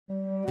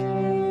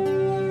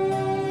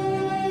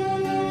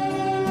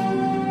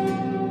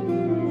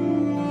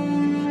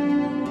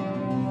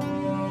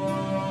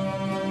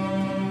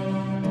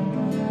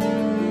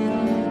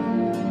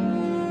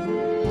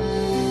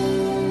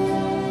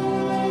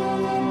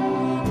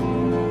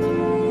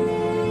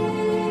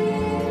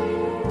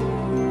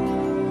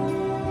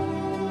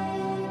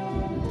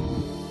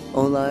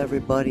Hola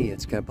everybody,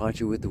 it's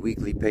Carpaccio with the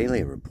Weekly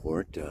Paleo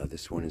Report.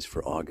 This one is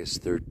for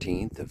August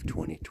 13th of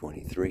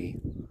 2023.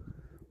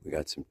 We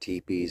got some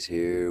teepees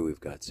here, we've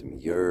got some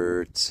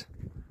yurts,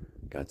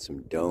 got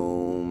some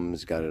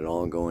domes, got it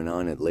all going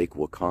on at Lake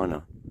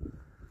Wakana.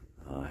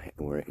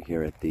 We're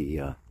here at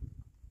the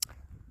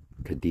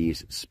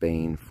Cadiz,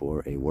 Spain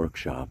for a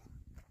workshop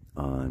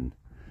on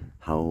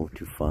how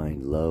to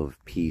find love,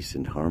 peace,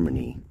 and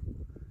harmony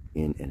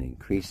in an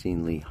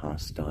increasingly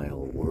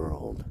hostile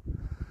world.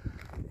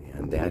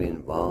 And that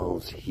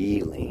involves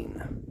healing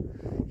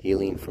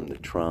from the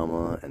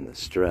trauma and the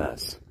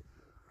stress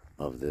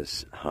of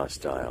this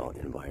hostile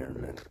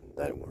environment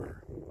that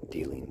we're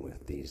dealing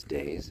with these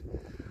days.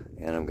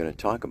 And I'm going to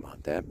talk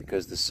about that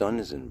because the sun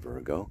is in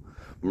Virgo,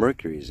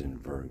 Mercury is in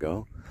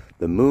Virgo,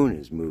 the moon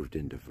has moved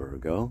into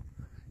Virgo,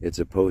 it's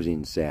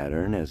opposing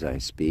Saturn as I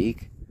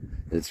speak.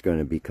 It's going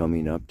to be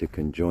coming up to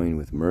conjoin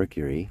with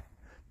Mercury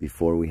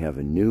before we have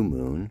a new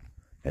moon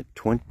at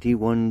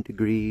 21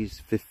 degrees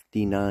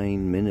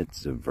 59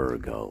 minutes of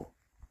Virgo.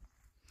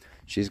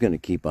 She's going to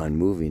keep on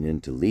moving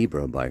into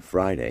Libra by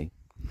Friday.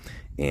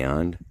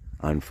 And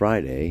on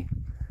Friday,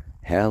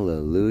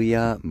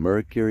 hallelujah,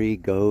 Mercury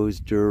goes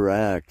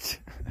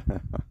direct.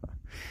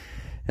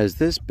 Has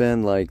this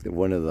been like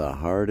one of the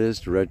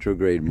hardest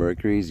retrograde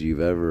Mercuries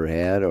you've ever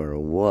had or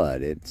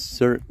what? It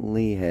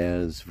certainly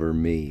has for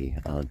me,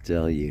 I'll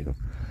tell you.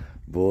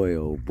 Boy,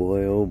 oh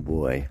boy, oh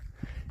boy.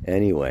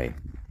 Anyway,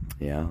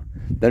 yeah.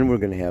 Then we're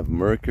going to have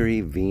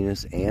Mercury,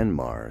 Venus, and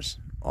Mars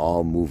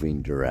all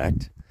moving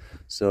direct.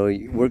 So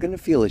we're going to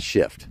feel a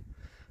shift.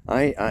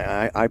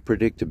 I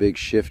predict a big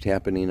shift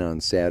happening on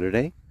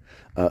Saturday.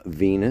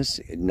 Venus,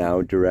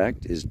 now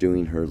direct, is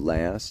doing her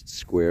last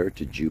square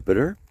to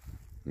Jupiter.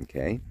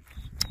 Okay.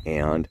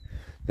 And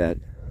that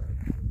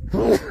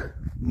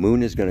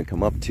moon is going to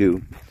come up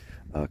to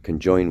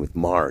conjoin with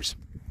Mars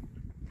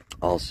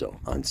also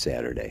on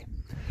Saturday.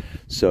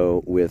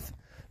 So with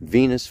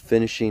Venus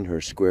finishing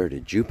her square to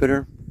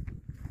Jupiter,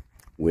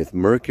 with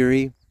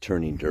Mercury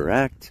turning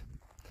direct,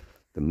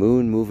 the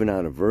moon moving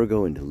out of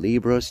Virgo into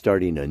Libra,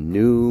 starting a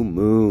new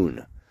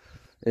moon.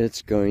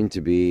 It's going to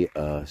be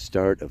a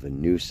start of a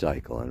new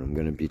cycle, and I'm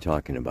going to be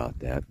talking about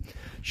that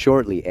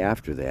shortly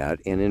after that.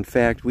 And in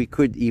fact, we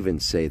could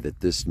even say that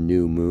this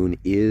new moon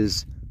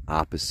is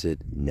opposite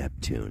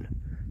Neptune.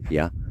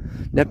 Yeah,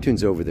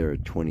 Neptune's over there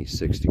at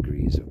 26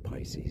 degrees of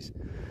Pisces.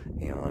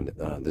 And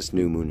this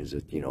new moon is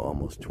at,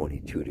 almost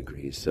 22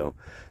 degrees. So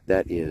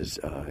that is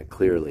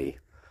clearly,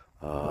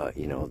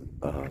 in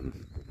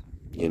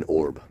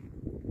orb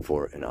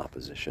for an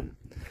opposition.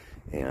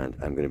 And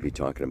I'm going to be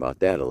talking about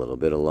that a little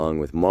bit, along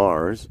with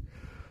Mars,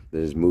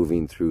 that is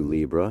moving through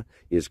Libra,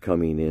 is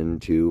coming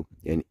into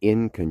an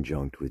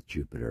inconjunct with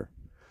Jupiter.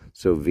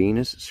 So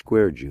Venus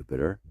square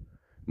Jupiter,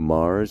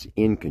 Mars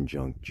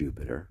inconjunct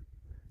Jupiter,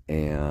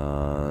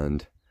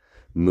 and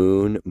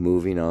Moon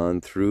moving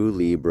on through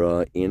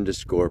Libra into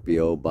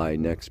Scorpio by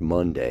next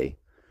Monday.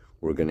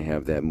 We're going to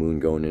have that moon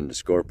going into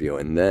Scorpio.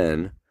 And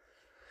then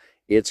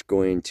it's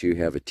going to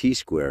have a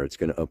T-square. It's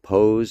going to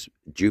oppose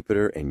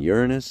Jupiter and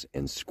Uranus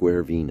and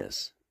square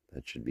Venus.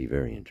 That should be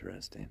very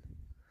interesting.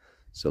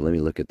 So let me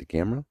look at the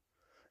camera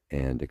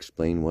and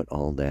explain what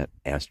all that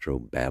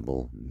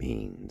astrobabble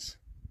means.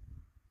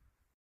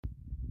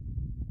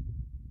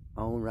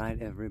 All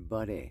right,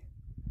 everybody.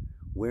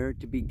 Where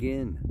to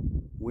begin?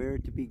 Where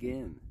to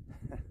begin?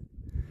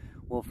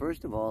 Well,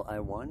 first of all, I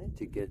wanted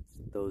to get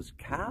those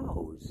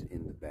cows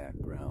in the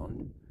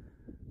background,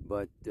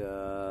 but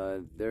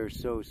they're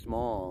so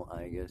small,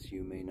 I guess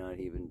you may not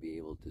even be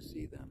able to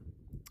see them.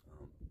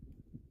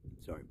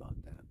 Sorry about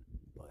that,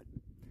 but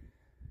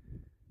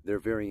they're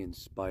very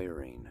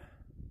inspiring.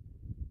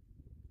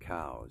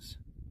 Cows.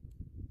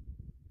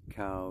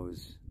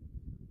 Cows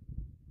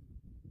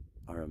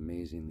are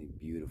amazingly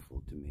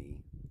beautiful to me.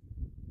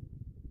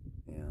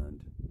 And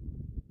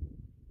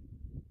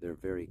they're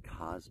very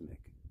cosmic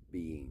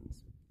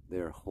beings.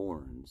 They're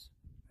horns,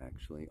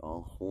 actually.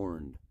 All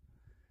horned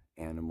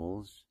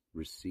animals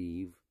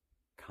receive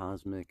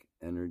cosmic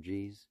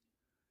energies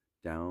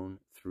down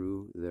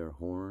through their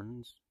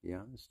horns.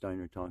 Yeah,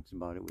 Steiner talks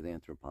about it with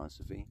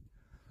anthroposophy.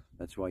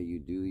 That's why you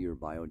do your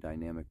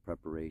biodynamic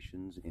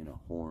preparations in a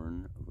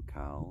horn of a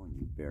cow and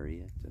you bury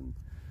it. And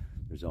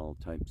there's all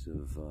types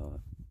of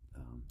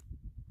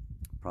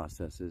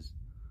processes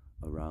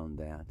around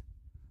that.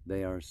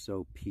 They are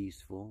so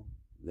peaceful,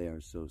 they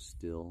are so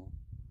still,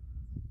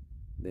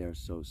 they are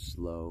so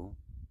slow,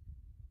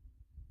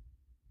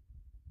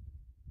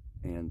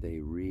 and they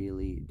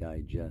really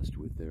digest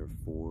with their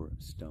 4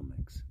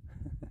 stomachs.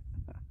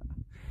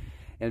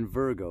 And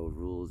Virgo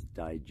rules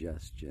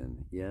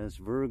digestion. Yes,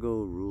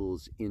 Virgo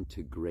rules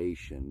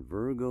integration.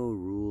 Virgo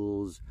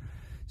rules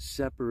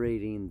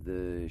separating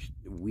the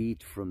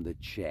wheat from the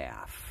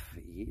chaff.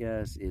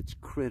 Yes, it's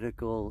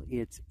critical,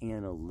 it's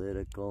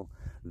analytical.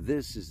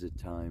 This is a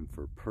time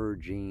for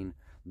purging.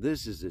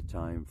 This is a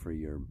time for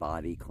your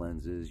body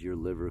cleanses, your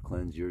liver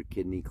cleanse, your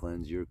kidney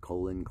cleanse, your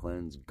colon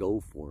cleanse. Go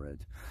for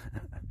it.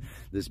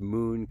 This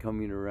moon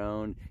coming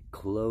around,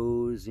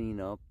 closing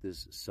up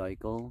this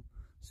cycle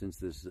since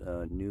this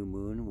new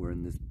moon. We're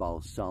in this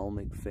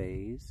balsamic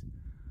phase.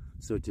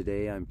 So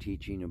today I'm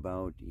teaching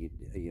about,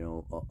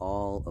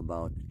 all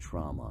about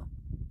trauma.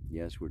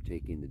 Yes, we're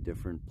taking the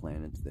different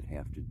planets that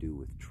have to do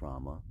with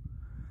trauma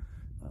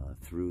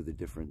through the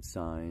different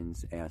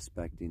signs,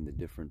 aspecting the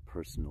different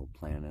personal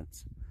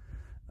planets,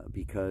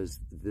 because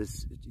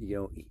this,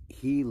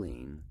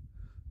 healing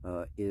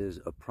is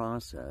a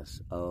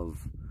process of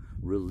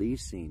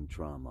releasing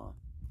trauma,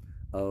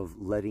 of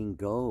letting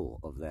go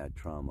of that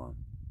trauma.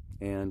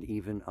 And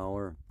even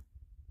our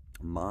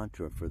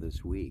mantra for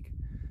this week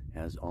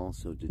has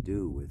also to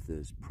do with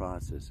this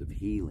process of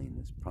healing,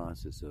 this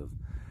process of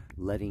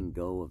letting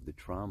go of the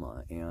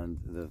trauma. And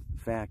the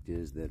fact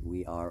is that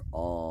we are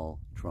all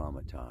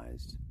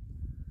traumatized,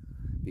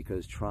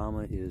 because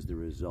trauma is the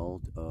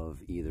result of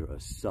either a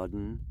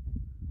sudden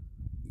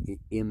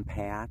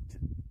impact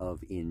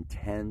of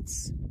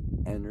intense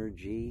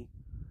energy,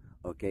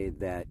 okay,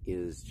 that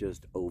is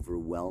just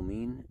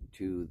overwhelming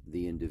to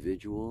the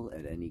individual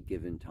at any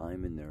given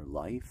time in their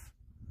life.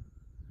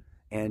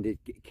 And it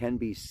can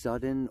be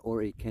sudden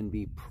or it can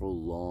be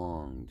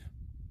prolonged.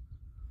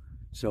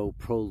 So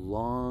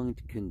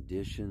prolonged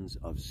conditions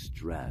of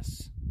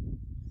stress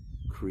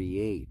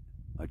create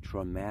a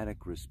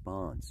traumatic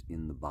response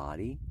in the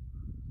body,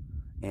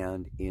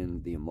 and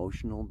in the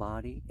emotional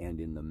body, and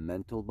in the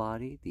mental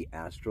body, the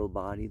astral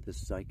body, the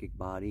psychic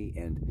body.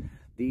 And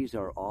these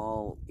are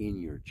all in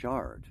your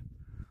chart,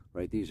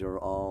 right? These are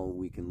all,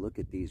 we can look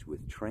at these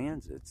with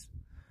transits,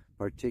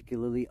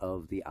 particularly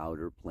of the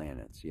outer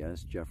planets.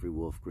 Yes, Jeffrey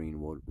Wolf Green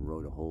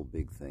wrote a whole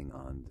big thing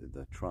on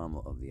the trauma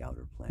of the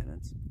outer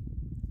planets.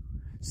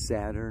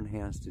 Saturn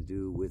has to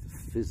do with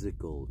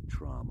physical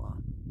trauma.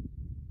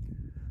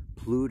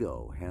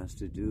 Pluto has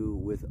to do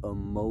with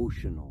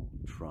emotional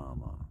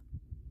trauma.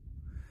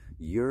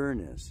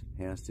 Uranus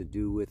has to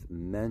do with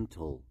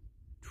mental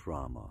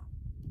trauma.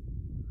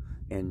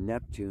 And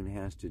Neptune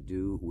has to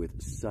do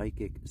with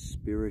psychic,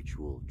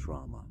 spiritual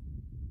trauma.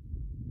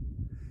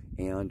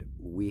 And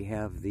we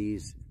have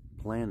these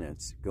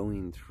planets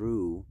going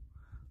through,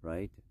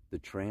 right, the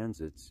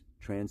transits,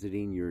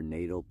 transiting your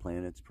natal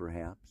planets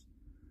perhaps,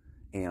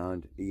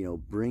 and,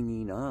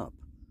 bringing up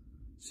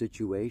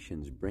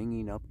situations,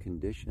 bringing up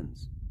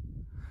conditions.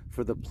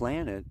 For the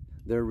planet,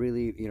 they're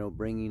really,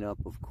 bringing up,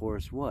 of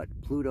course, what?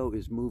 Pluto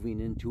is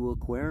moving into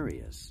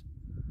Aquarius.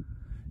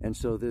 And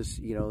so this,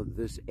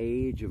 this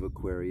age of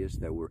Aquarius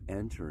that we're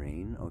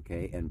entering,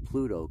 okay, and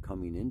Pluto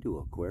coming into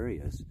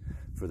Aquarius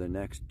for the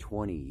next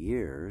 20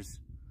 years,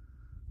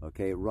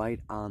 okay, right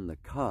on the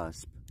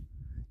cusp,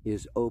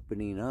 is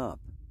opening up,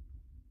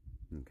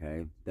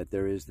 okay, that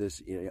there is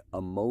this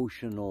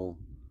emotional,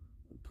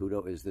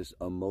 Pluto is this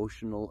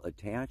emotional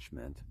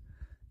attachment,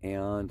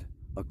 and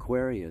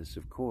Aquarius,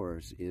 of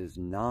course, is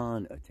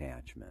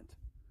non-attachment,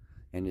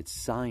 and it's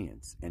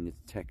science, and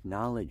it's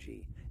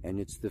technology, and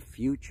it's the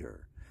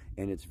future,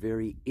 and it's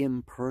very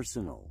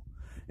impersonal.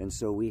 And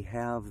so we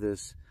have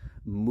this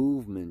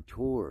movement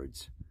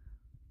towards,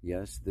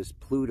 yes, this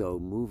Pluto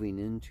moving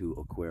into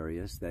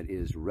Aquarius that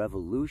is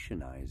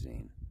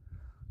revolutionizing,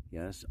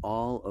 yes,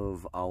 all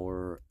of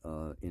our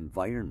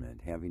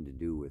environment, having to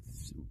do with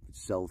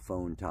cell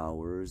phone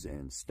towers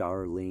and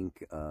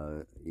Starlink,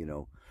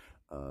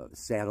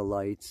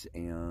 satellites,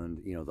 and,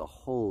 the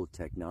whole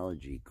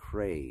technology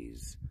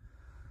craze,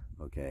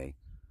 okay,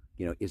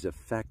 is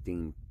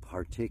affecting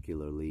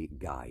particularly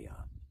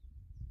Gaia.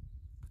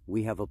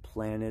 We have a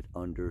planet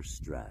under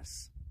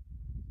stress,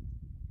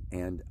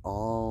 and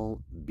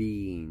all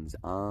beings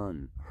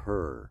on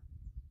her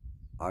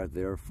are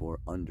therefore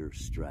under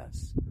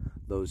stress.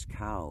 Those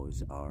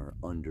cows are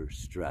under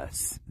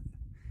stress.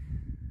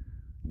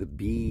 The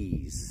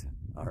bees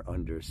are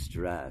under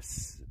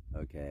stress,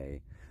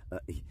 okay?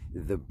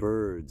 The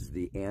birds,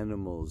 the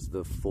animals,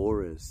 the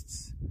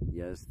forests,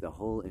 yes, the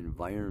whole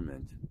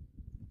environment,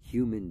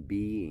 human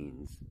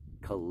beings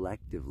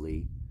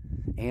collectively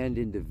and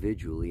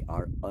individually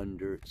are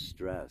under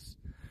stress.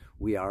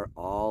 We are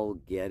all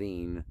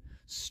getting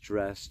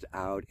stressed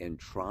out and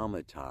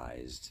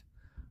traumatized,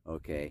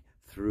 okay,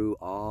 through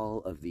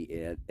all of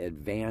the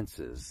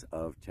advances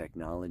of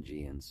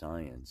technology and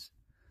science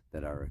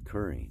that are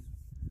occurring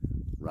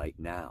right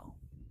now,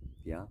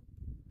 yeah?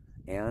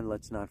 And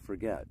let's not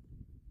forget,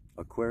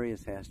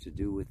 Aquarius has to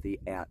do with the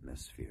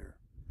atmosphere.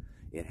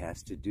 It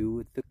has to do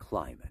with the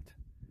climate.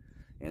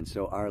 And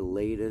so our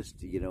latest,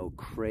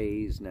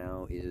 craze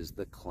now is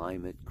the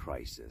climate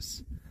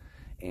crisis.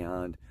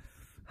 And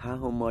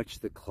how much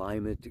the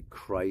climate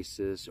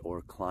crisis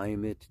or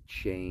climate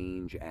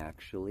change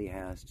actually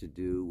has to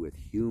do with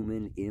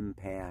human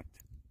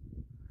impact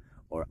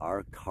or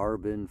our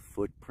carbon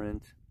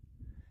footprint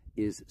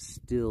is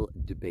still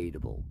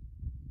debatable,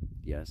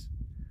 yes?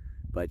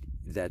 But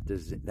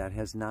that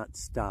has not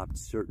stopped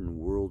certain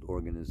world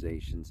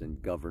organizations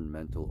and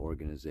governmental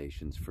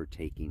organizations for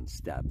taking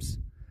steps,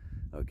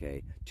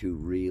 okay, to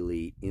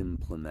really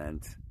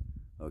implement,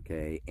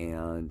 okay,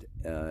 and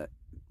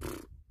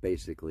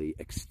basically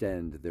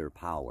extend their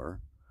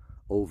power,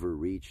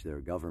 overreach their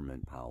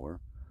government power,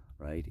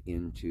 right,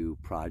 into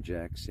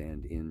projects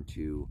and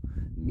into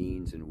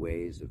means and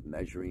ways of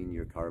measuring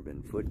your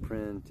carbon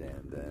footprint,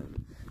 and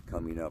then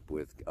coming up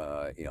with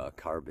a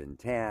carbon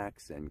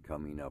tax, and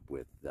coming up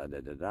with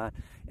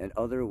and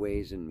other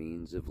ways and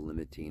means of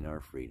limiting our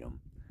freedom.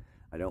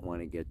 I don't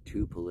want to get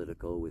too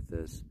political with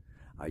this.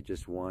 I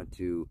just want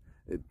to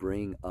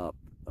bring up,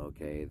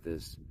 okay,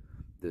 this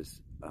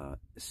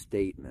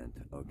statement,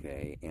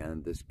 okay,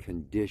 and this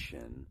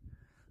condition,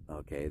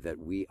 okay, that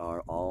we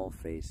are all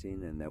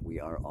facing and that we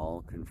are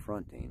all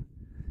confronting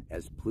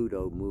as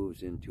Pluto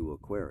moves into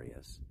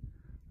Aquarius,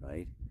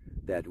 right?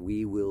 That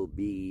we will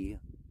be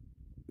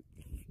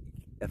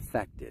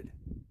affected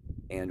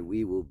and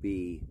we will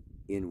be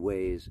in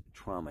ways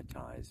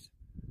traumatized,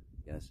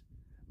 yes,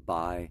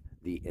 by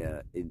the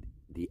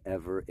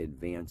ever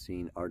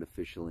advancing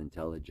artificial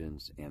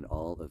intelligence and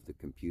all of the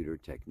computer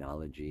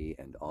technology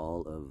and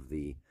all of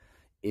the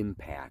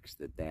impacts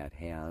that that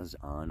has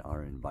on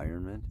our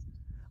environment,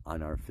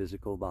 on our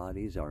physical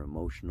bodies, our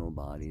emotional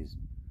bodies,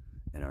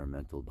 and our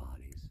mental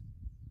bodies.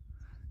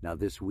 Now,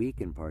 this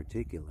week in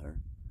particular,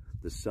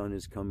 the sun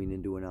is coming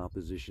into an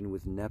opposition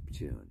with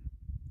Neptune.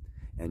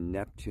 And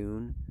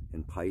Neptune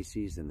in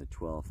Pisces in the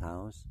 12th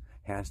house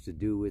has to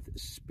do with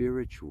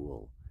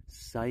spiritual,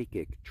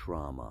 psychic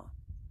trauma.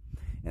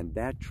 And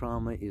that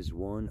trauma is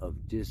one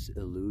of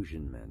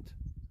disillusionment,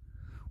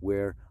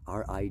 where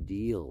our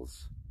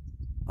ideals,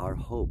 our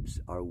hopes,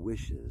 our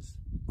wishes,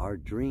 our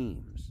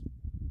dreams,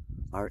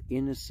 our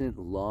innocent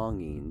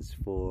longings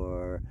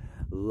for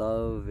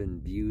love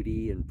and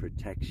beauty and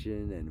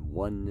protection and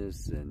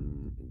oneness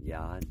and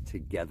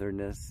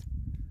togetherness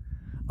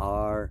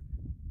are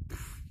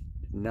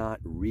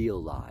not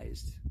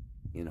realized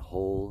in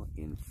whole,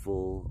 in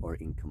full, or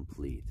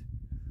incomplete.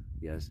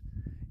 Yes,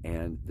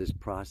 and this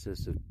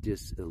process of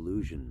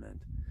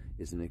disillusionment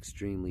is an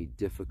extremely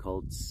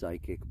difficult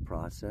psychic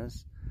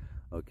process.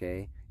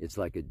 Okay, it's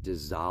like a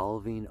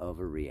dissolving of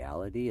a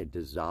reality, a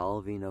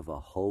dissolving of a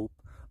hope,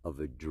 of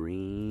a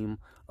dream,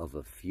 of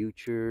a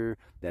future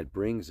that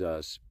brings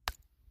us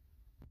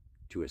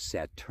to a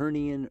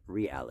Saturnian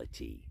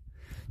reality,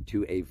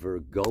 to a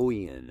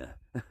Virgoian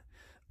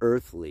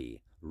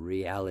earthly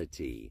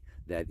reality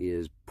that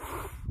is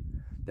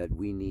that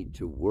we need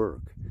to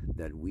work,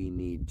 that we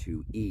need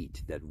to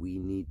eat, that we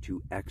need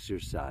to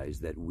exercise,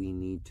 that we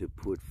need to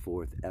put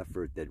forth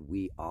effort, that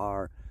we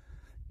are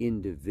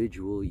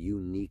individual,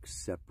 unique,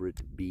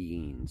 separate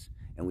beings.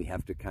 And we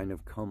have to kind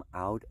of come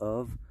out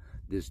of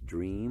this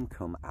dream,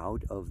 come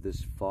out of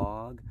this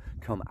fog,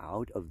 come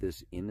out of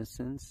this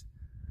innocence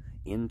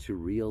into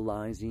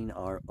realizing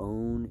our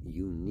own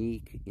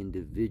unique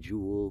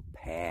individual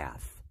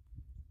path.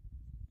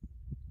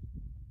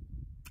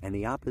 And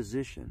the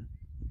opposition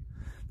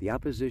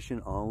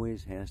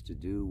always has to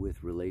do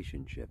with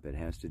relationship. It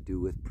has to do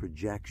with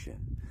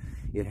projection.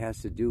 It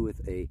has to do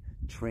with a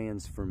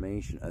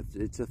transformation.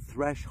 It's a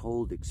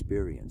threshold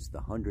experience. The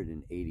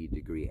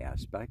 180-degree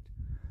aspect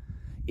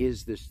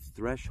is this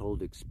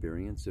threshold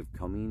experience of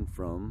coming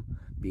from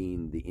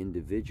being the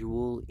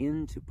individual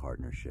into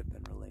partnership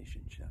and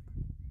relationship.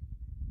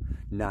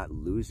 Not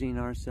losing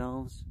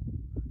ourselves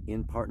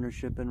in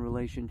partnership and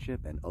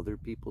relationship and other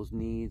people's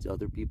needs,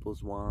 other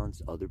people's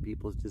wants, other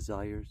people's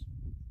desires,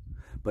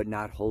 but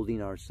not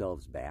holding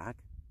ourselves back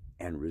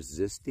and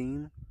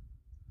resisting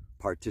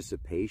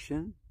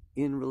participation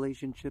in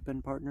relationship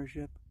and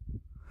partnership.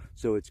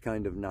 So it's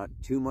kind of not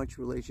too much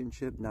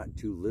relationship, not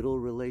too little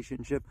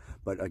relationship,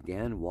 but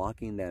again,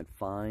 walking that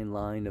fine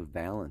line of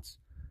balance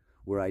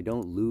where I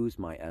don't lose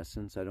my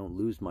essence, I don't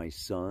lose my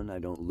sun, I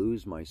don't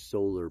lose my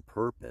solar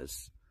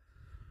purpose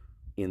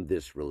in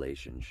this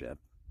relationship,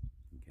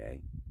 okay?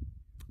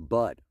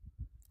 But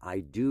I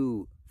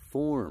do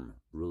form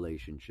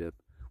relationship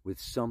with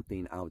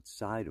something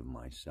outside of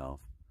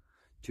myself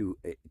to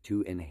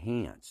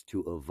enhance,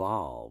 to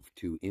evolve,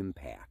 to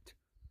impact,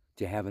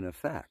 to have an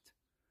effect,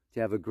 to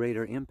have a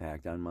greater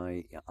impact on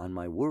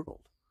my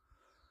world.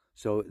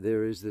 So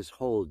there is this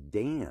whole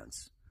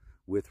dance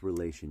with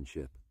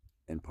relationship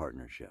and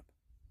partnership.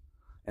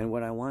 And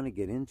what I want to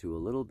get into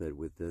a little bit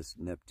with this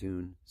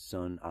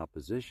Neptune-Sun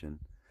opposition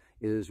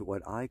is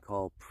what I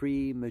call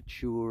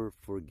premature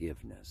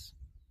forgiveness.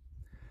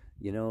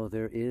 You know,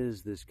 there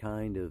is this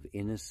kind of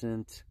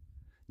innocent,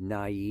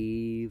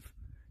 naive,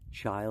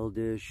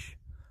 childish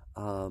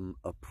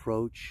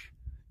approach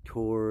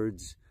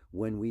towards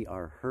when we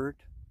are hurt,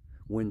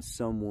 when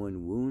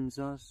someone wounds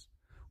us,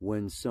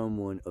 when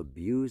someone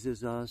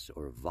abuses us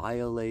or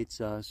violates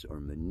us or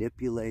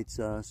manipulates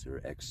us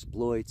or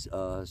exploits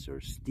us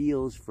or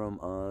steals from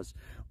us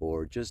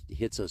or just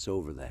hits us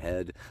over the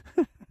head.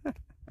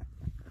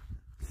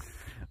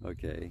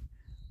 Okay,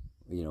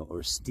 you know,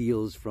 or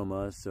steals from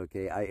us,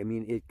 okay? I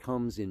mean, it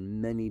comes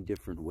in many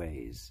different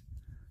ways,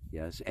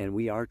 yes? And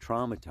we are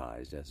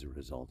traumatized as a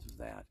result of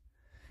that.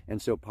 And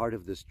so part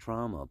of this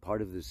trauma,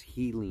 part of this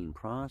healing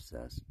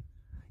process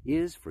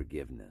is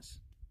forgiveness.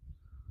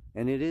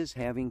 And it is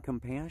having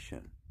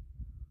compassion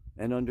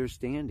and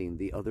understanding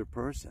the other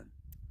person.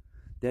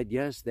 That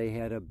yes, they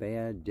had a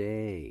bad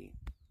day.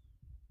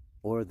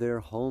 or they're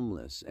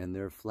homeless and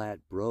they're flat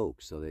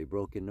broke, so they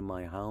broke into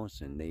my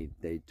house and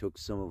they took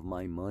some of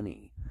my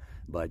money,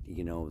 but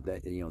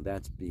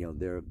that's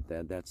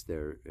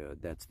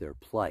their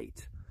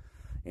plight.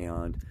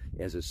 And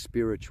as a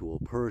spiritual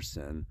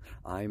person,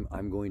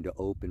 I'm going to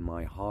open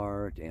my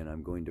heart, and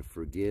I'm going to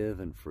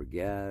forgive and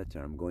forget,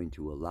 and I'm going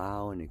to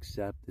allow and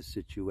accept the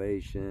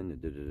situation.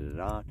 Da, da, da,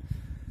 da.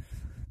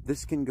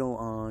 This can go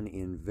on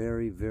in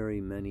very,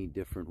 very many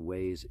different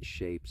ways,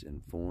 shapes,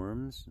 and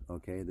forms,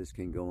 okay? This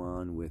can go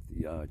on with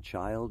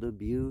child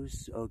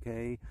abuse,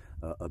 okay?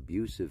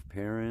 Abusive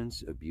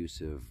parents,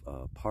 abusive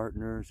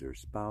partners or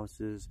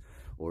spouses,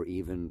 or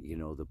even,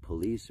 the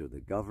police or the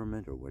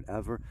government or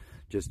whatever.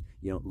 Just,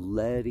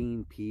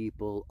 letting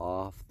people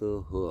off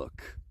the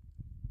hook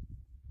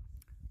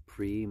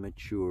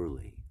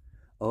prematurely.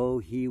 Oh,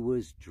 he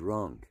was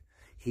drunk.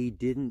 He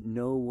didn't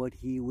know what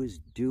he was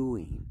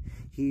doing.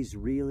 He's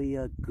really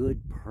a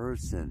good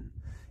person.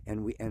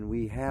 And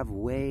we have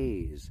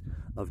ways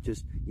of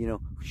just,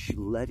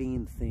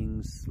 letting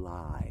things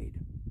slide,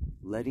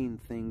 letting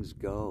things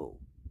go.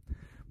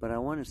 But I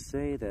want to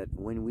say that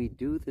when we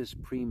do this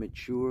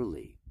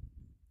prematurely,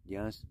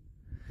 yes,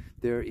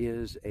 there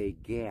is a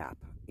gap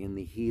in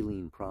the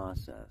healing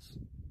process.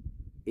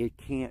 It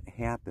can't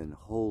happen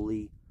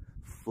wholly,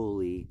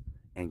 fully,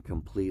 and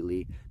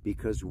completely,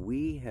 because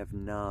we have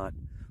not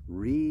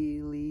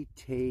really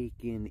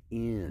taken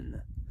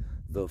in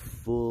the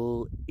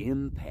full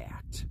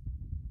impact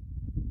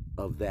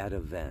of that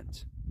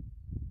event,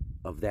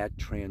 of that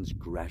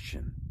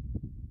transgression.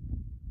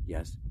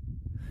 Yes.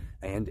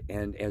 And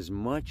as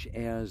much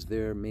as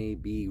there may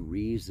be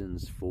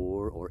reasons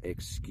for or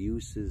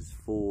excuses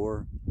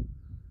for,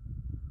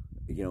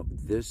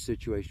 this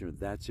situation or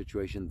that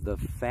situation, the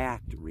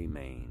fact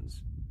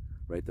remains,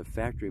 right? The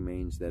fact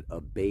remains that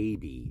a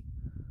baby,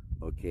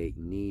 okay,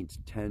 needs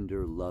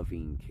tender,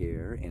 loving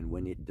care. And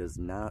when it does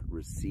not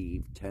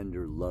receive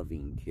tender,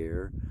 loving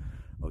care,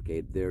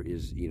 okay, there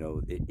is,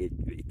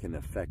 it can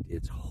affect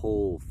its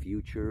whole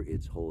future,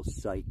 its whole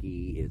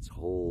psyche, its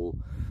whole,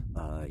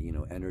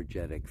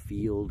 energetic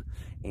field.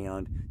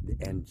 And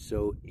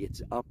so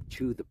it's up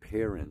to the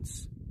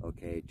parents,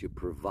 okay, to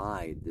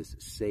provide this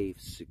safe,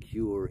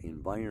 secure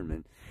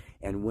environment.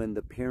 And when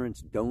the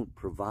parents don't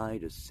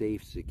provide a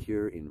safe,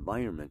 secure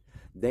environment,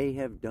 they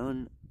have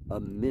done a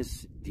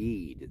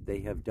misdeed.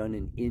 They have done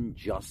an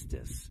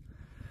injustice.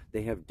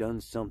 They have done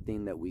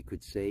something that we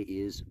could say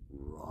is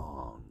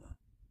wrong.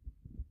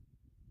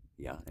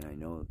 Yeah, and I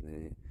know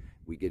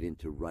we get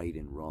into right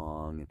and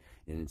wrong,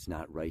 and it's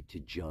not right to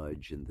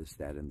judge and this,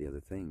 that, and the other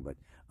thing. But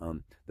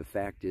the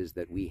fact is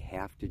that we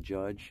have to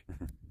judge.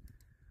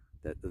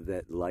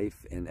 that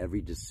life and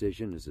every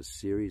decision is a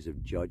series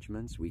of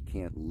judgments. We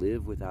can't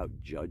live without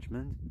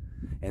judgment.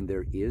 And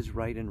there is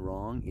right and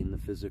wrong in the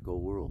physical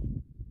world.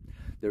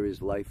 There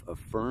is life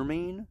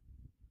affirming,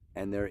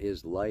 and there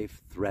is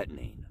life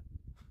threatening.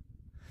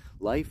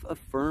 Life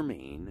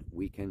affirming,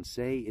 we can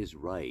say, is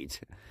right,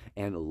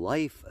 and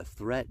life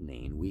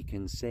threatening, we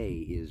can say,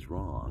 is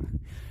wrong.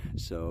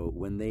 So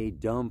when they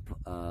dump,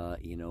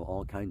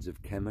 all kinds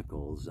of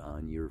chemicals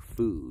on your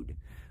food,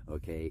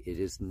 okay, it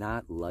is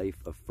not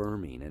life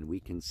affirming, and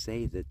we can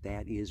say that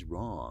that is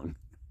wrong.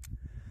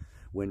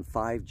 When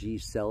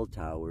 5G cell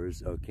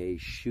towers, okay,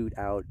 shoot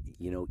out,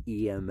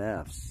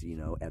 EMFs,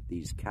 at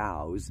these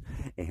cows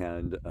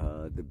and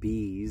the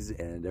bees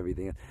and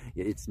everything,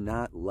 it's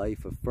not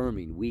life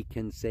affirming. We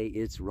can say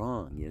it's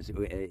wrong. Yes,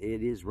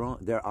 it is wrong.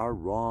 There are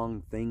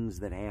wrong things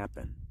that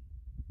happen.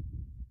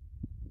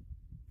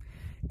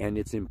 And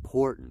it's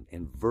important.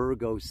 And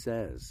Virgo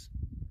says,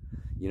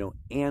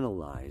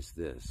 analyze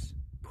this.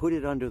 Put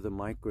it under the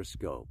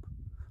microscope.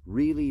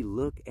 Really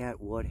look at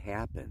what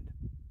happened.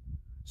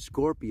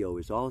 Scorpio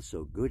is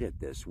also good at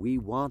this. We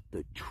want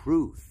the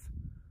truth.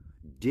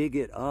 Dig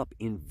it up,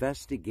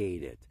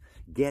 investigate it,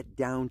 get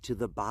down to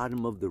the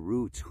bottom of the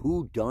roots.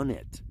 Who done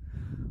it?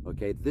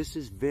 Okay, this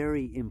is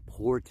very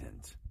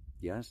important.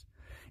 Yes,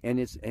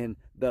 and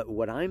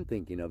what I'm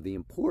thinking of, the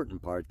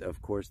important part,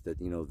 of course, that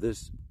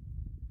this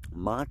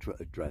mantra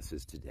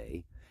addresses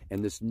today,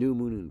 and this new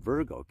moon in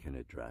Virgo can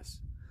address,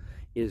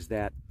 is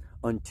that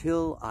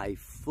until I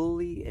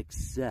fully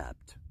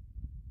accept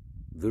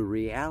the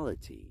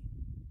reality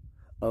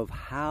of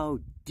how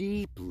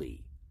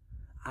deeply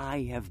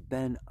I have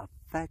been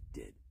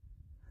affected,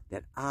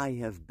 that I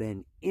have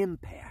been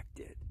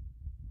impacted,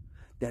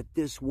 that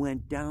this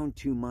went down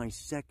to my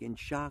second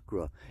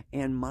chakra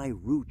and my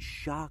root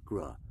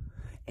chakra,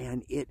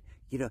 and it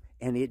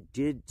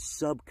did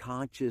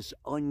subconscious,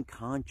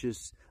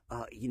 unconscious,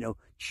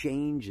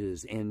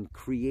 changes and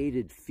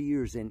created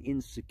fears and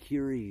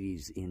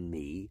insecurities in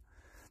me,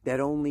 that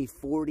only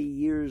 40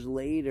 years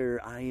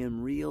later I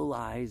am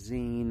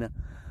realizing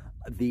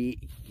the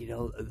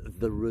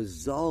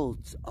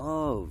results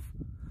of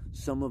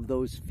some of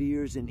those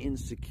fears and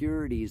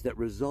insecurities that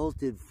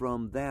resulted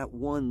from that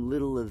one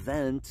little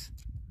event.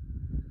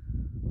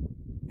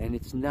 And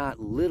it's not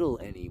little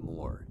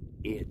anymore,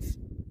 it's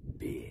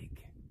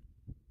big.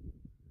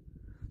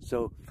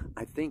 So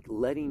I think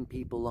letting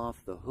people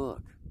off the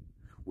hook,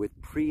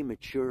 with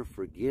premature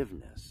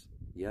forgiveness,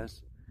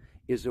 yes,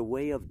 is a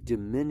way of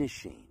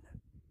diminishing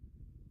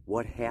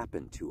what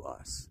happened to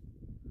us.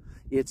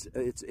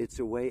 It's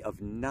a way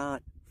of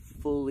not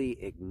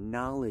fully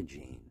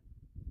acknowledging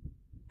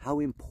how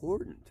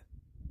important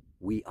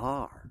we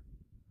are,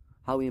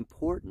 how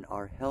important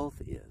our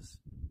health is,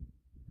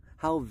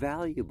 how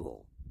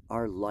valuable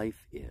our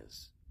life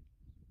is.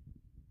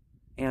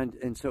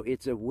 And so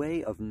it's a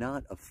way of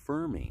not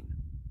affirming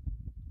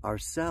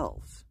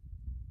ourselves,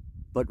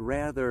 but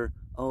rather,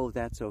 oh,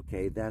 that's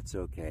okay,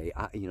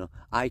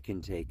 I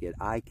can take it,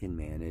 I can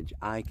manage,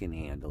 I can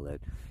handle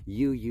it.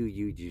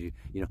 You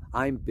know,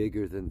 I'm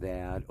bigger than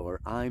that, or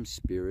I'm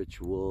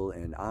spiritual,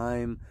 and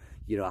I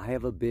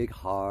have a big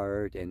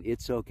heart, and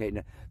it's okay.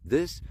 Now,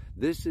 this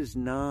is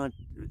not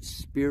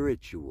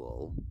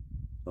spiritual,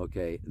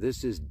 okay?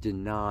 This is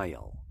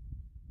denial.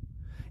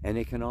 And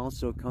it can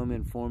also come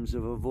in forms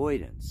of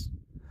avoidance.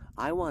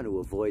 I want to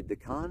avoid the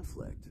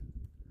conflict.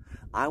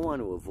 I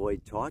want to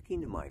avoid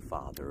talking to my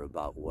father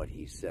about what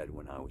he said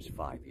when I was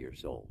 5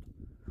 years old,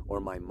 or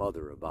my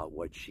mother about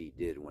what she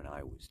did when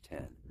I was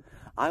 10.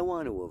 I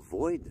want to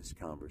avoid this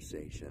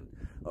conversation,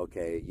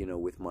 okay,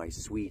 with my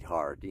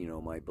sweetheart,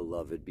 my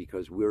beloved,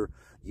 because we're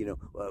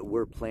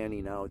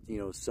planning out,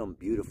 some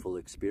beautiful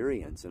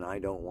experience, and I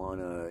don't want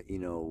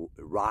to,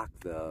 rock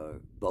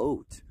the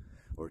boat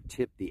or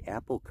tip the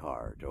apple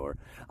cart, or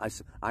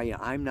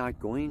I'm not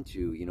going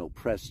to,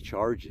 press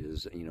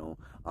charges,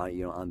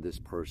 on this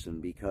person,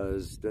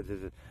 because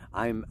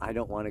I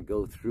don't want to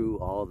go through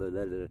all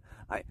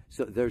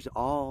so there's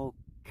all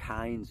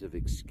kinds of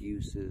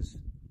excuses,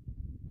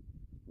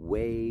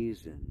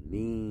 ways and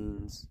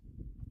means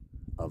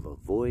of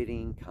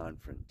avoiding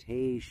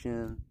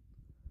confrontation,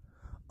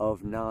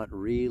 of not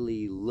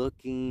really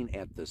looking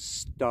at the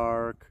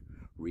stark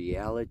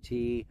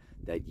reality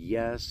that,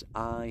 yes,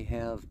 I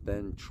have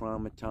been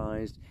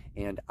traumatized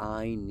and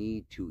I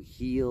need to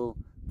heal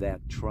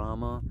that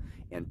trauma.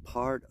 And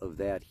part of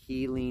that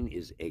healing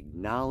is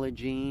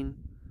acknowledging,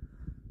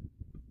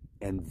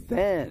 and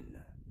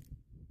then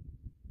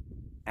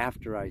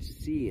after I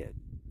see it,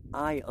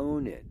 I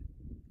own it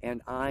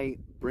and I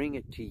bring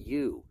it to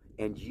you,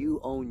 and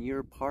you own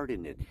your part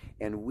in it,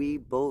 and we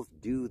both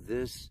do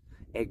this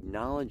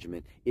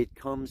acknowledgement. It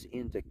comes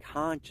into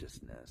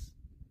consciousness,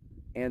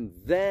 and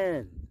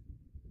then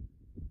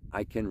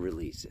I can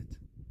release it.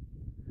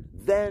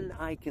 Then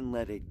I can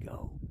let it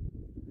go.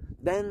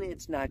 Then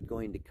it's not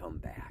going to come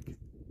back.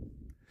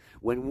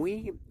 When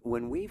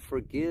we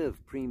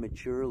forgive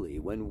prematurely,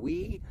 when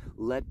we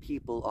let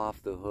people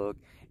off the hook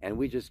and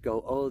we just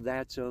go, oh,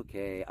 that's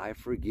okay, I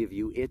forgive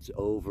you, it's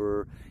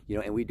over,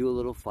 and we do a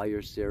little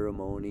fire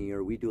ceremony,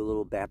 or we do a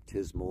little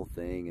baptismal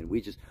thing, and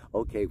we just,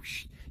 okay,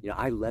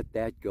 I let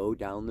that go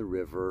down the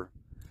river.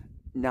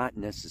 Not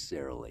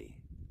necessarily.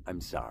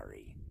 I'm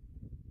sorry.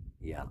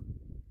 Yeah.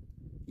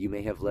 You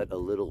may have let a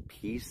little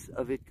piece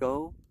of it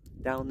go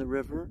down the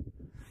river.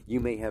 You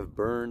may have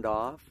burned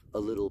off a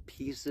little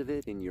piece of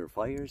it in your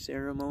fire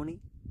ceremony.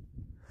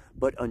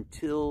 But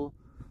until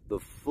the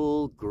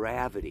full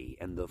gravity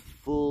and the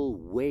full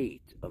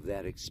weight of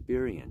that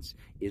experience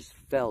is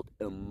felt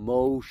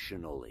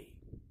emotionally,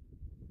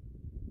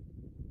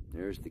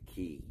 there's the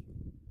key.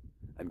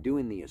 I'm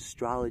doing the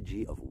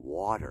astrology of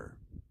water.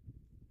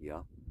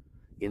 Yeah.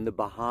 In the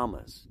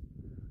Bahamas.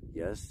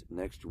 Yes,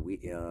 next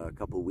week, a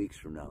couple weeks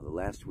from now, the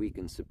last week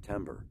in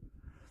September,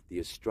 the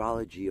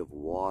astrology of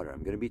water. I'm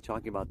going to be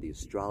talking about the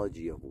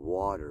astrology of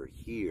water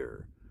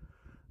here,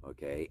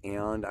 okay?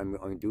 And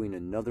I'm doing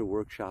another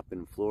workshop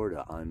in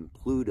Florida on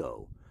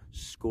Pluto,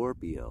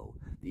 Scorpio,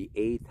 the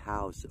 8th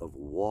house of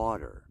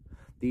water.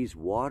 These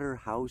water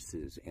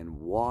houses and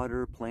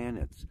water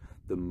planets,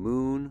 the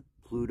moon,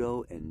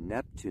 Pluto, and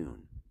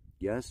Neptune,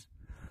 yes?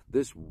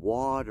 This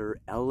water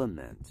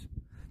element,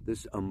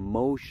 this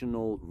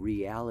emotional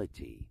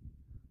reality,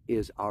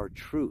 is our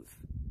truth.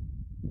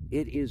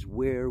 It is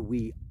where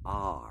we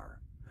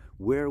are,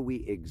 where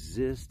we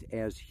exist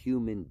as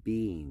human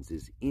beings,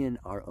 is in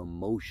our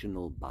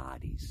emotional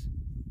bodies.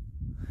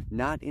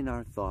 Not in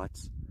our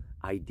thoughts,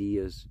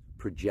 ideas,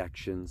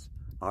 projections,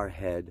 our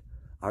head,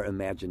 our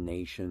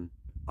imagination,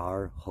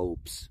 our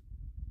hopes.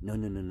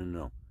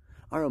 No.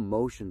 Our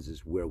emotions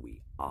is where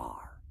we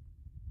are.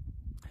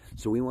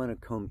 So we want to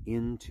come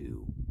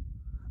into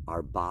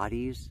our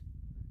bodies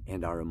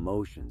and our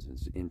emotions.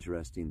 It's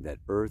interesting that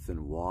earth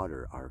and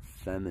water are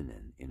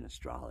feminine in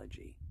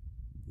astrology.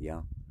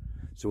 Yeah?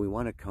 So we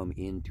want to come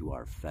into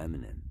our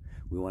feminine.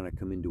 We want to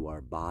come into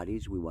our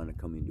bodies. We want to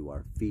come into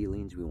our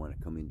feelings. We want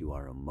to come into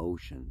our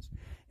emotions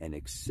and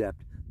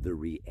accept the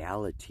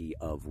reality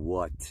of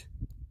what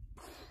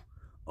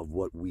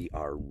we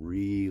are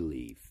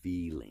really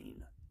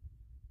feeling.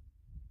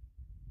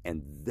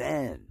 And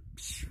then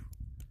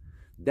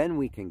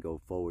we can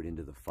go forward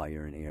into the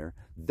fire and air.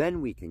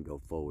 Then we can go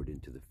forward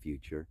into the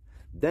future.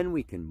 Then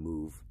we can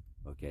move,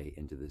 okay,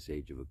 into this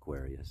age of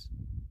Aquarius.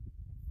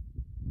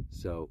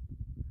 So,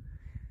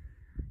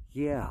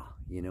 yeah,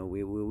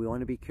 we want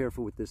to be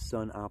careful with this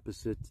sun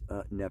opposite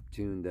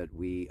Neptune, that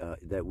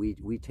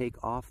we take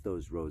off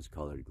those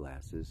rose-colored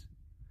glasses.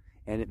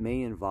 And it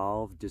may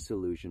involve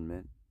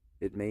disillusionment.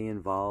 It may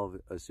involve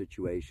a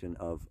situation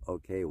of,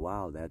 okay,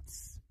 wow,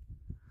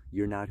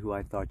 you're not who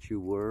I thought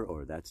you were,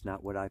 or that's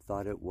not what I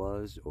thought it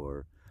was,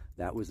 or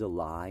that was a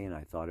lie and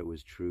I thought it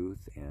was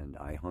truth, and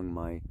I hung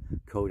my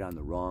coat on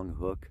the wrong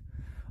hook,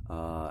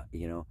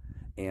 you know.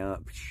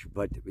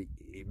 But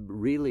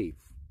really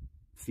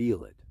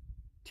feel it,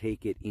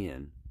 take it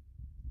in,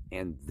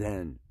 and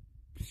then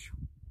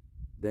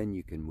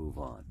you can move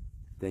on.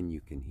 Then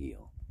you can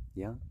heal.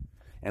 Yeah?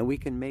 And we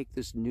can make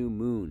this new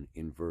moon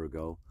in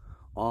Virgo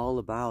all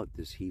about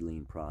this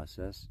healing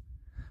process.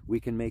 We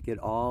can make it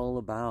all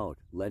about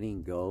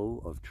letting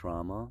go of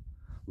trauma,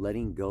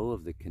 letting go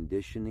of the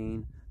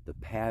conditioning, the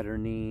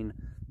patterning,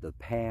 the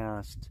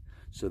past,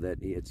 so that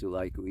it's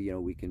like, you know,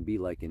 we can be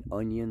like an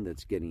onion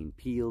that's getting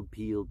peeled,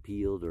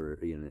 or,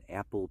 you know, an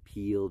apple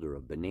peeled, or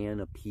a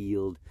banana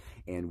peeled,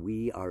 and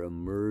we are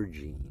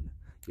emerging,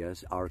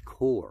 yes, our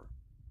core,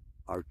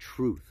 our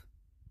truth,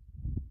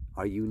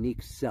 our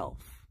unique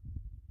self.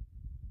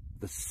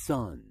 The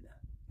sun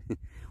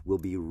will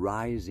be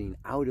rising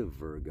out of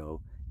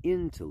Virgo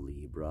into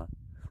Libra,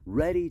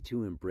 ready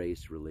to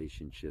embrace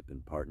relationship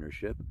and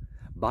partnership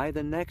by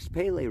the next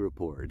Pele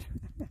report.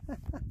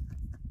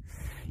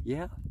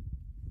 Yeah,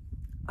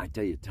 I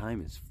tell you,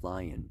 time is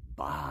flying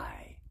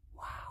by.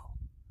 Wow.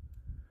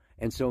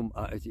 And so,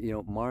 you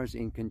know, Mars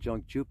in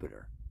conjunct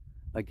Jupiter.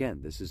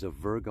 Again, this is a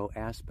Virgo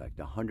aspect,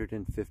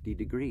 150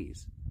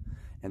 degrees.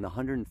 And the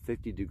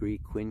 150-degree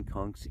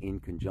quincunx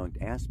in conjunct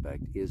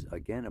aspect is,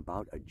 again,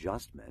 about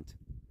adjustment.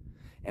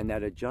 And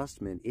that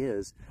adjustment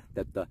is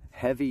that the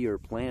heavier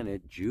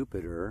planet,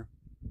 Jupiter,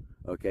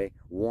 okay,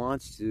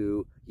 wants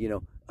to, you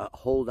know,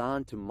 hold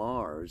on to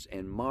Mars,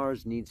 and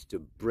Mars needs to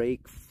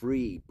break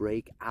free,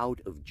 break out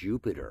of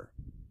Jupiter.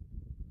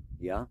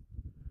 Yeah?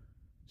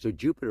 So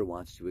Jupiter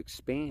wants to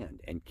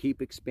expand and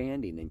keep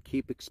expanding and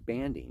keep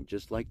expanding,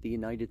 just like the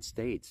United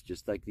States,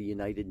 just like the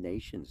United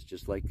Nations,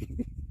 just like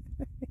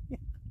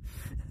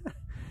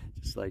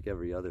just like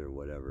every other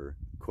whatever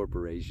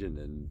corporation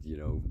and, you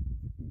know,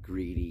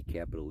 greedy,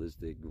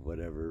 capitalistic,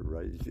 whatever,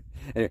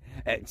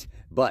 right?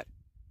 But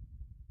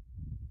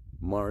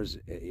Mars,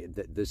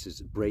 this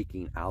is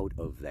breaking out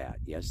of that.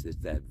 Yes, it's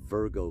that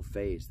Virgo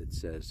phase that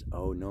says,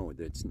 oh no,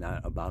 that's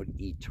not about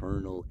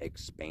eternal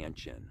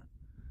expansion.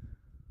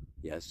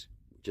 Yes,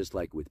 just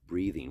like with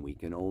breathing, we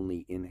can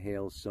only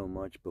inhale so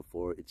much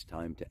before it's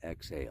time to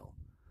exhale.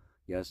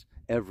 Yes,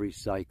 every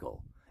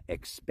cycle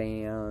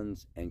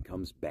expands and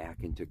comes back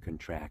into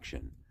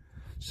contraction.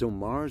 So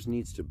Mars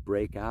needs to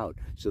break out.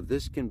 So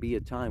this can be a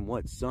time,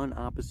 what? Sun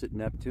opposite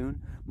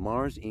Neptune,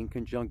 Mars in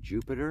conjunct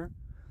Jupiter.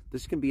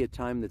 This can be a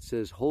time that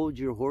says, hold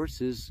your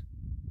horses,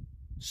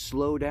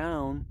 slow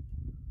down,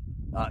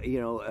 you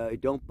know,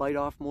 don't bite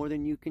off more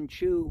than you can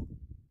chew.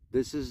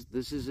 This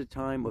is a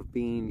time of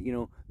being, you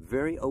know,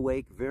 very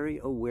awake, very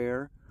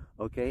aware,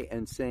 okay,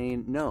 and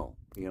saying, no,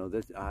 you know,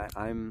 this,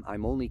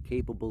 I'm only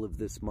capable of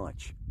this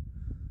much.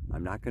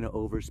 I'm not going to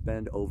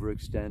overspend,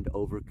 overextend,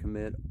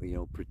 overcommit, you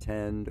know,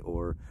 pretend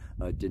or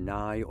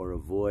deny or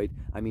avoid.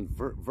 I mean,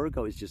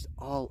 Virgo is just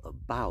all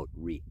about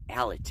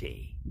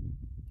reality.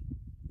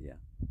 Yeah.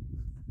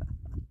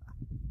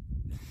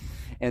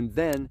 And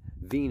then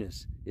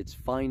Venus, its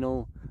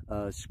final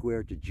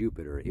square to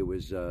Jupiter. It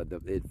was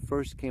it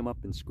first came up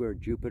in square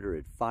Jupiter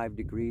at 5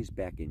 degrees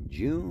back in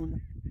June.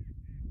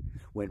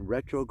 Went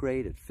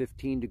retrograde at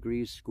 15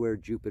 degrees square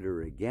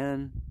Jupiter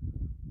again,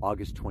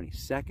 August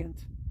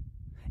 22nd.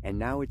 And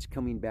now it's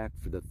coming back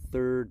for the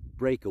third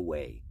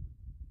breakaway.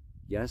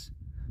 Yes?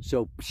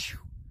 So,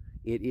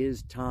 it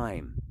is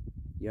time.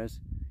 Yes?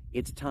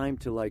 It's time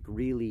to, like,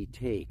 really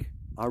take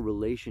our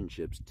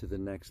relationships to the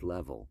next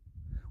level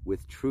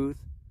with truth,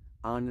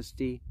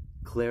 honesty,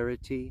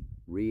 clarity,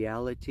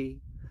 reality.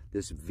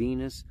 This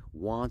Venus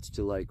wants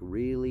to, like,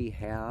 really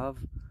have,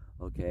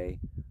 okay,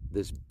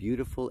 this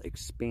beautiful,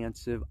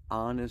 expansive,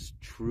 honest,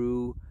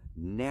 true,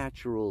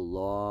 natural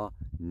law,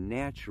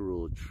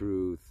 natural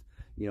truth,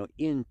 you know,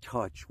 in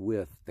touch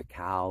with the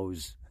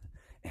cows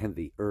and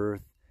the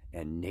earth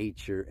and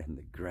nature and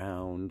the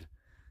ground,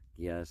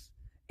 yes,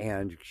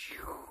 and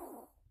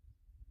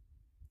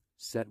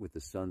set with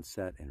the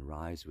sunset and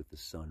rise with the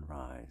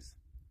sunrise,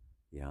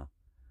 yeah.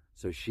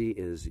 So she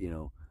is, you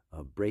know,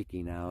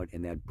 breaking out,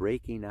 and that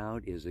breaking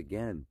out is,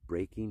 again,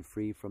 breaking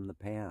free from the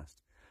past.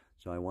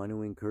 So I want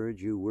to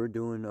encourage you, we're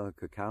doing a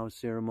cacao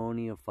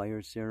ceremony, a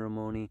fire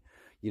ceremony.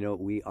 You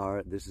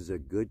know, this is a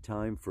good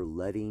time for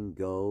letting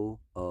go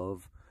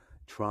of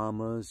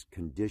traumas,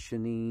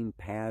 conditioning,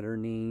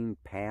 patterning,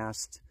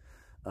 past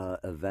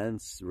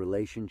events,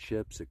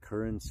 relationships,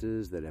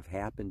 occurrences that have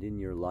happened in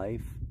your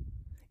life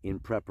in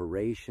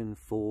preparation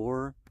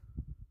for,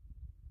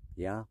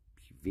 yeah,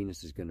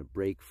 Venus is going to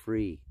break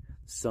free.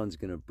 The sun's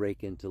going to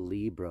break into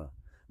Libra.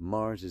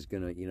 Mars is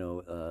going to, you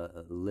know,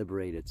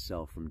 liberate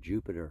itself from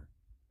Jupiter.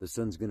 The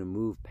sun's going to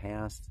move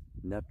past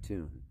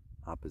Neptune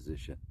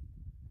opposition.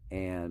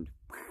 And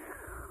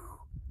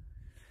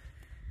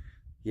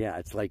yeah,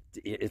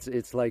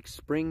 it's like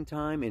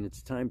springtime, and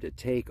it's time to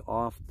take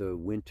off the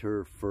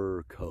winter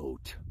fur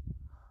coat.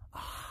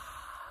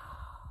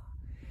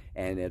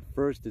 And at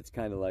first it's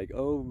kind of like,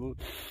 oh,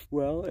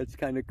 well, it's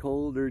kind of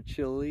cold or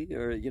chilly,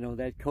 or,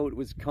 that coat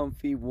was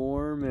comfy,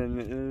 warm,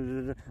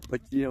 and,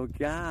 but,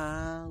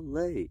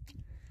 golly,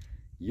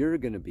 you're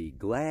going to be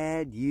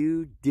glad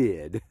you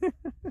did.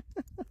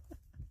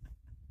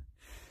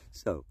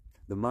 So,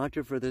 the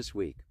mantra for this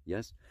week,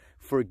 yes,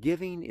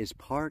 forgiving is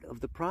part of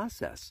the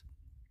process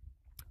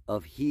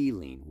of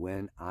healing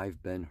when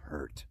I've been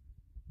hurt.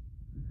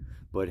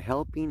 But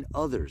helping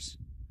others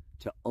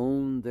to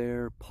own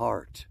their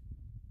part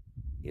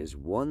is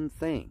one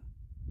thing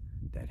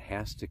that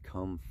has to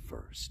come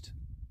first.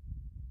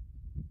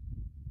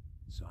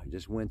 So I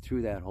just went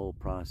through that whole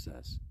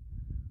process,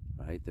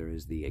 right? There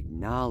is the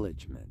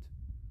acknowledgement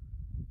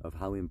of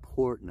how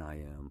important I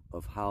am,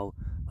 of how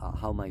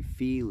my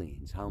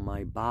feelings, how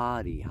my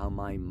body, how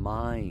my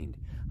mind,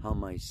 how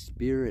my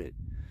spirit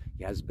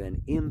has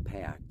been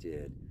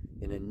impacted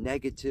in a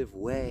negative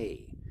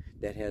way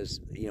that has,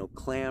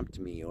 clamped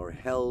me or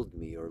held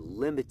me or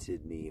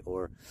limited me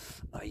or,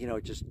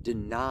 just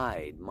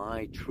denied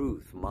my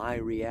truth, my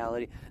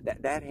reality.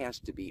 That has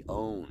to be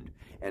owned.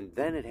 And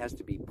then it has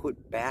to be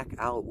put back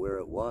out where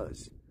it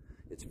was.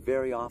 It's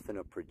very often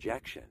a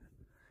projection.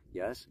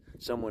 Yes?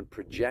 Someone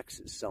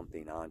projects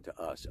something onto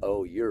us.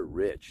 Oh, you're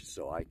rich,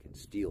 so I can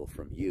steal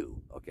from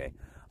you. Okay.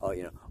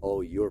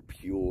 Oh, you're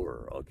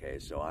pure. Okay.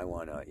 So I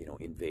want to,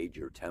 invade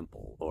your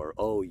temple. Or,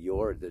 oh,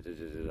 you're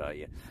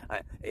yeah.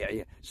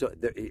 So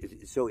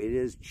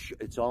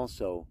it's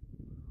also,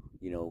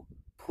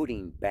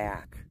 putting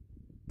back,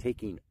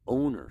 taking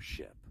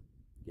ownership.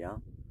 Yeah.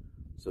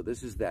 So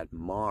this is that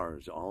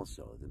Mars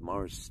also. The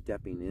Mars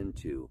stepping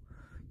into,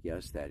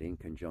 yes, that in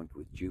conjunct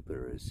with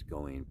Jupiter is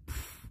going,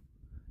 pfft.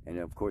 And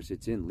of course,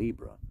 it's in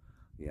Libra,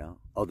 yeah,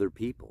 other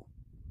people.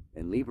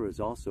 And Libra is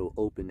also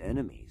open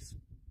enemies.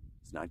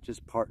 It's not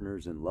just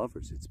partners and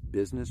lovers, it's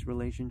business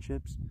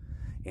relationships.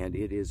 And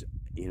it is,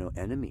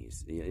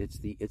 enemies. It's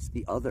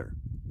the other.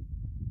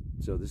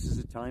 So this is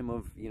a time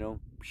of,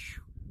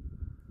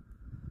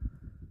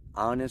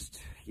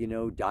 honest,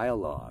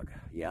 dialogue.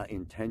 Yeah,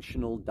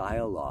 intentional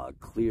dialogue,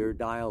 clear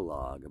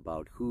dialogue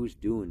about who's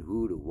doing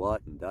who to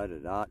what and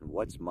da-da-da and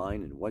what's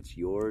mine and what's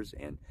yours.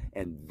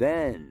 And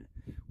then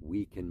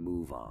we can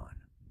move on,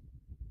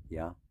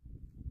 yeah,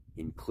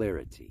 in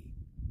clarity,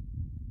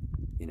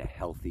 in a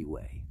healthy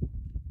way.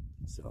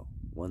 So,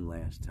 one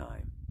last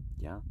time,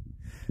 yeah,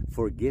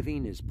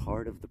 forgiving is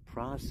part of the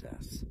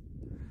process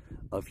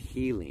of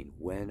healing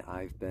when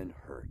I've been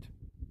hurt,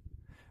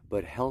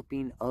 but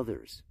helping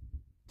others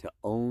to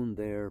own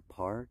their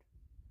part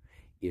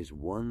is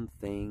one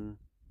thing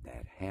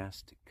that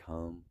has to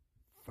come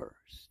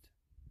first.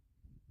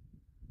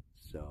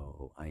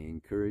 So, I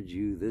encourage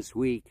you this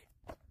week,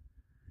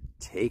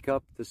 take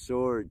up the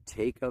sword,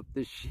 take up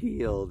the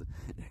shield,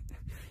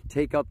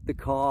 take up the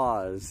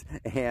cause,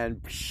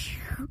 and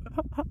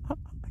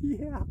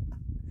yeah,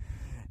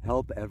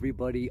 help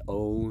everybody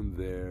own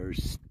their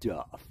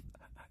stuff.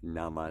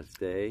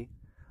 Namaste,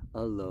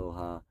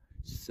 aloha,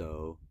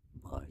 so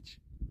much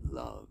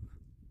love.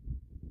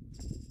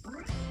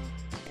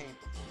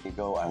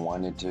 Ago, I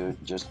wanted to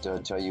just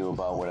tell you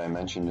about what I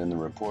mentioned in the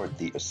report,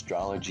 the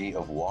Astrology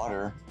of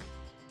Water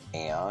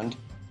and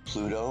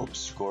Pluto,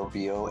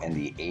 Scorpio, and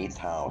the 8th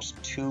house.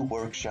 2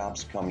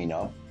 workshops coming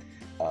up.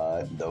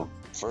 The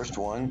first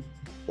one,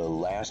 the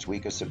last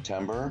week of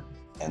September,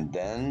 and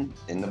then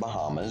in the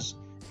Bahamas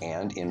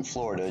and in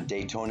Florida,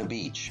 Daytona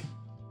Beach,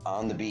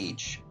 on the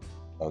beach.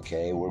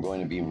 Okay, we're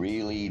going to be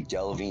really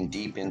delving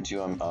deep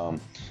into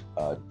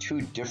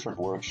 2 different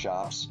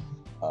workshops.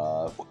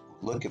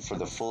 Look for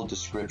the full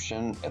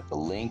description at the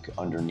link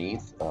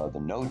underneath the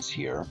notes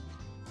here.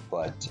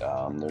 But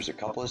there's a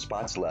couple of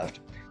spots left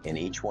in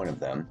each one of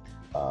them.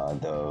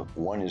 The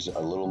one is a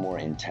little more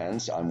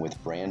intense. I'm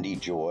with Brandy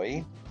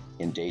Joy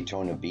in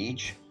Daytona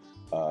Beach.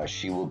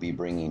 She will be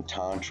bringing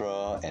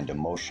Tantra and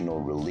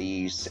emotional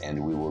release,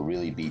 and we will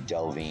really be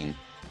delving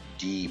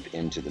deep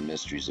into the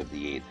mysteries of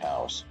the 8th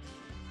house.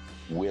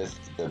 With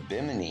the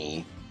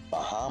Bimini,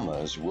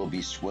 Bahamas, we'll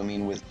be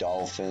swimming with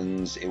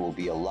dolphins. It will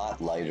be a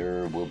lot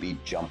lighter. We'll be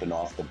jumping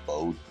off the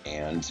boat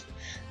and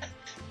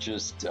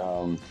just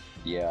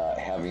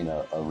having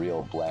a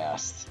real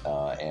blast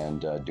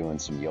and doing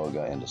some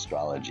yoga and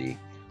astrology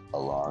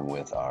along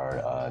with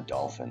our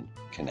dolphin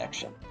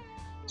connection.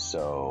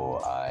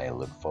 So I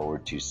look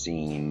forward to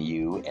seeing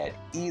you at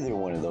either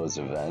one of those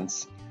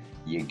events.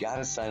 You got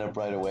to sign up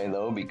right away,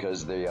 though,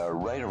 because they are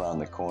right around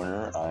the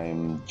corner.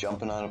 I'm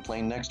jumping on a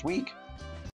plane next week.